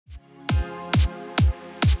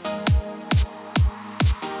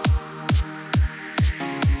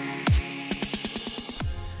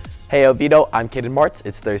Hey Oviedo, I'm Caden Martz.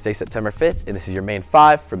 It's Thursday, September 5th, and this is your main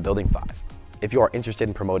 5 from Building 5. If you are interested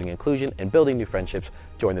in promoting inclusion and building new friendships,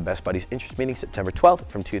 join the Best Buddies Interest Meeting September 12th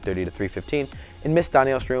from 2:30 to 3:15 in Miss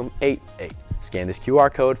Danielle's room 88. Scan this QR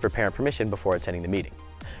code for parent permission before attending the meeting.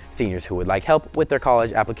 Seniors who would like help with their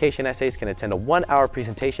college application essays can attend a 1-hour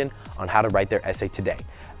presentation on how to write their essay today,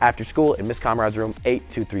 after school in Miss Comrade's room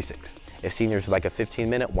 8236. If seniors would like a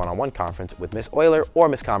 15-minute one-on-one conference with Miss Euler or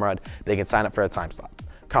Miss Comrade, they can sign up for a time slot.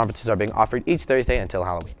 Conferences are being offered each Thursday until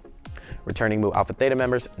Halloween. Returning Mu Alpha Theta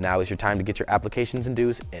members, now is your time to get your applications and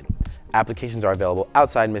dues in. Applications are available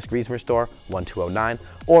outside Miss Griesmer's store 1209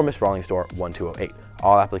 or Miss Rawlings store 1208.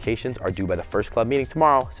 All applications are due by the first club meeting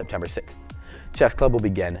tomorrow, September 6th. Chess Club will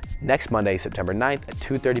begin next Monday, September 9th at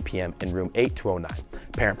 2:30 p.m. in room 8209.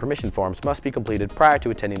 Parent permission forms must be completed prior to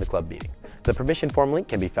attending the club meeting. The permission form link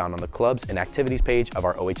can be found on the clubs and activities page of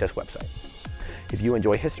our OHS website. If you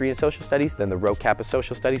enjoy history and social studies, then the Rho Kappa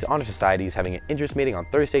Social Studies Honor Society is having an interest meeting on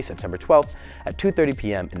Thursday, September 12th at 2:30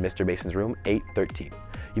 p.m. in Mr. Mason's room 813.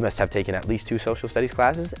 You must have taken at least 2 social studies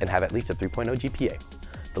classes and have at least a 3.0 GPA.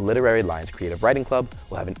 The Literary Lions Creative Writing Club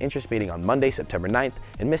will have an interest meeting on Monday, September 9th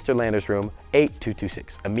in Mr. Lander's room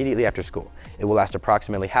 8226, immediately after school. It will last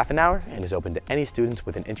approximately half an hour and is open to any students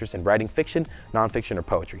with an interest in writing fiction, nonfiction, or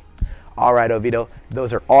poetry. All right, Oviedo,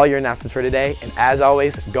 those are all your announcements for today, and as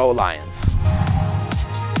always, go Lions!